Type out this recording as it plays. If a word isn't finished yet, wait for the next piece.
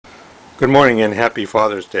Good morning and happy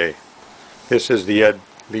Father's Day. This is the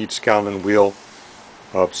Leedskalnin wheel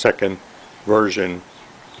of second version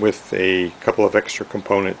with a couple of extra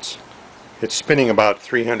components. It's spinning about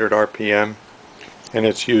 300 RPM and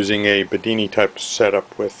it's using a Bedini type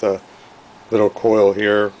setup with a little coil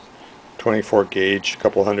here, 24 gauge, a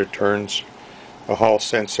couple hundred turns, a Hall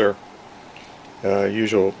sensor,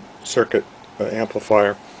 usual circuit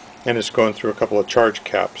amplifier, and it's going through a couple of charge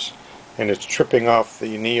caps, and it's tripping off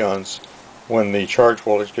the neons when the charge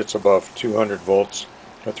voltage gets above 200 volts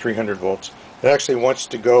or 300 volts. It actually wants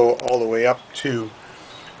to go all the way up to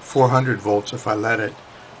 400 volts if I let it,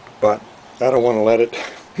 but I don't want to let it.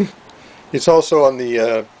 It's also on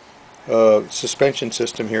the suspension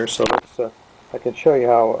system here, so let's, I can show you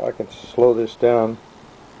how I can slow this down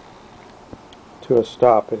to a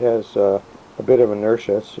stop. It has a bit of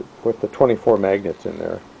inertia with the 24 magnets in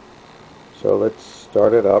there. So let's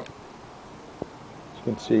start it up. As you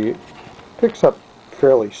can see, it picks up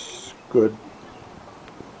fairly good.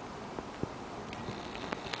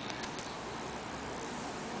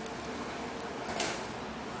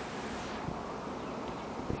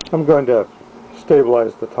 I'm going to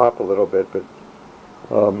stabilize the top a little bit, but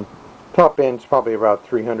top end's probably about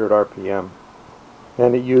 300 RPM,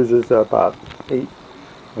 and it uses about 8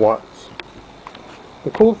 watts. The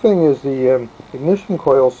cool thing is the ignition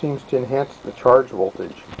coil seems to enhance the charge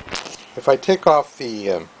voltage. If I take off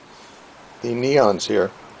the neons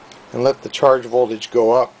here and let the charge voltage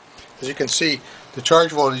go up, as you can see, the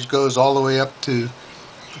charge voltage goes all the way up to,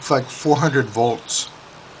 looks like 400 volts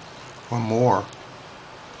or more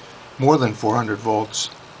than 400 volts,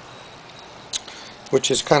 which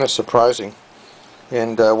is kind of surprising.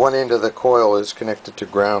 And one end of the coil is connected to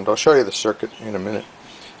ground. I'll show you the circuit in a minute.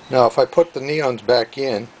 Now if I put the neons back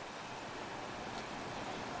in,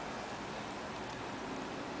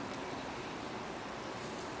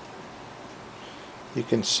 you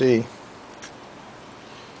can see,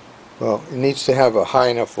 well, it needs to have a high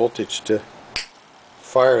enough voltage to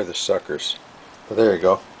fire the suckers. Well, there you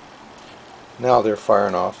go. Now they're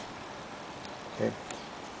firing off. Okay.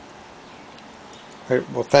 All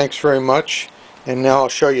right, well, thanks very much. And now I'll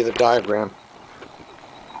show you the diagram.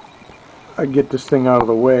 I get this thing out of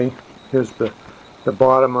the way. Here's the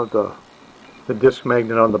bottom of the disc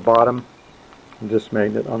magnet on the bottom. The disc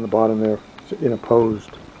magnet on the bottom there, in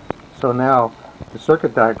opposed. So now the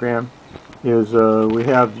circuit diagram is we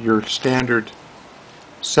have your standard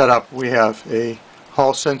setup. We have a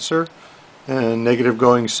Hall sensor and negative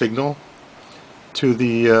going signal to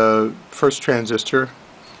the first transistor,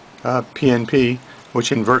 PNP,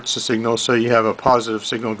 which inverts the signal, so you have a positive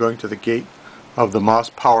signal going to the gate of the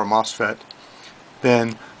power MOSFET.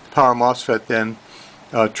 Then the power MOSFET then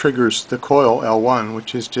triggers the coil L1,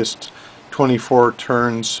 which is just 24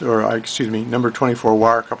 turns, or excuse me, number 24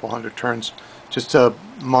 wire, a couple hundred turns, just a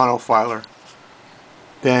monofilar.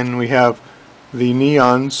 Then we have the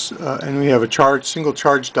neons, and we have a single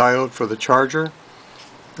charge diode for the charger,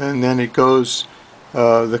 and then it goes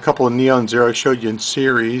the couple of neons there I showed you in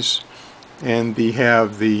series, and they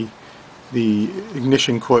have the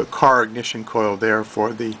ignition coil, car ignition coil there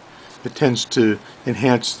for it tends to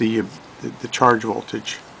enhance the charge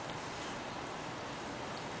voltage.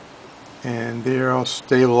 And there, I'll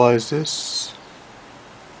stabilize this.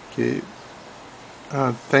 Okay.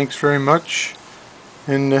 Thanks very much,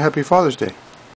 and happy Father's Day.